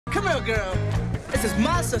Come here, girl. This is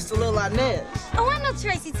my sister, Lil Inez. Oh, I know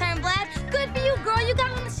Tracy Turnblad. Good for you, girl. You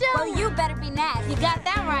got on the show. Well, you better be nice. You got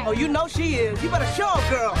that right. Oh, you know she is. You better show her,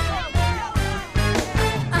 girl.